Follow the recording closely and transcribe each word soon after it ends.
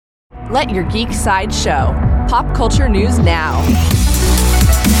Let your geek side show. Pop culture news now.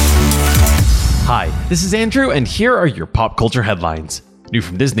 Hi, this is Andrew, and here are your pop culture headlines. New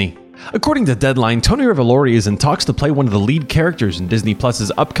from Disney. According to Deadline, Tony Revolori is in talks to play one of the lead characters in Disney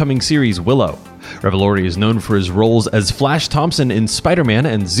Plus's upcoming series, Willow. Revolori is known for his roles as Flash Thompson in Spider-Man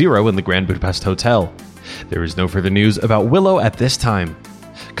and Zero in the Grand Budapest Hotel. There is no further news about Willow at this time.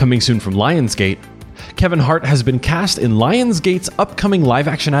 Coming soon from Lionsgate, Kevin Hart has been cast in Lionsgate's upcoming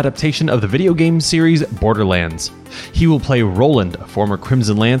live-action adaptation of the video game series Borderlands. He will play Roland, a former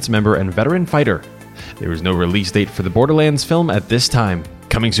Crimson Lance member and veteran fighter. There is no release date for the Borderlands film at this time.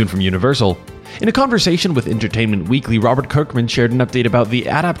 Coming soon from Universal. In a conversation with Entertainment Weekly, Robert Kirkman shared an update about the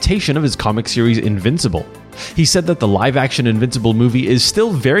adaptation of his comic series Invincible. He said that the live-action Invincible movie is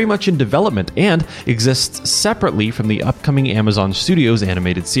still very much in development and exists separately from the upcoming Amazon Studios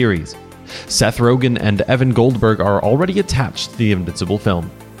animated series. Seth Rogen and Evan Goldberg are already attached to the Invincible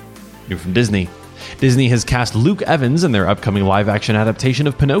film. New from Disney. Disney has cast Luke Evans in their upcoming live-action adaptation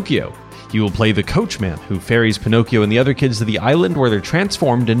of Pinocchio. He will play the coachman who ferries Pinocchio and the other kids to the island where they're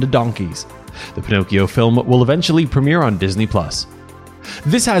transformed into donkeys. The Pinocchio film will eventually premiere on Disney+.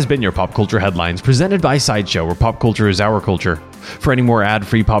 This has been your Pop Culture Headlines, presented by Sideshow, where pop culture is our culture. For any more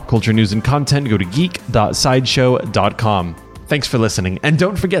ad-free pop culture news and content, go to geek.sideshow.com. Thanks for listening, and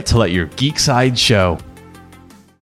don't forget to let your geek side show.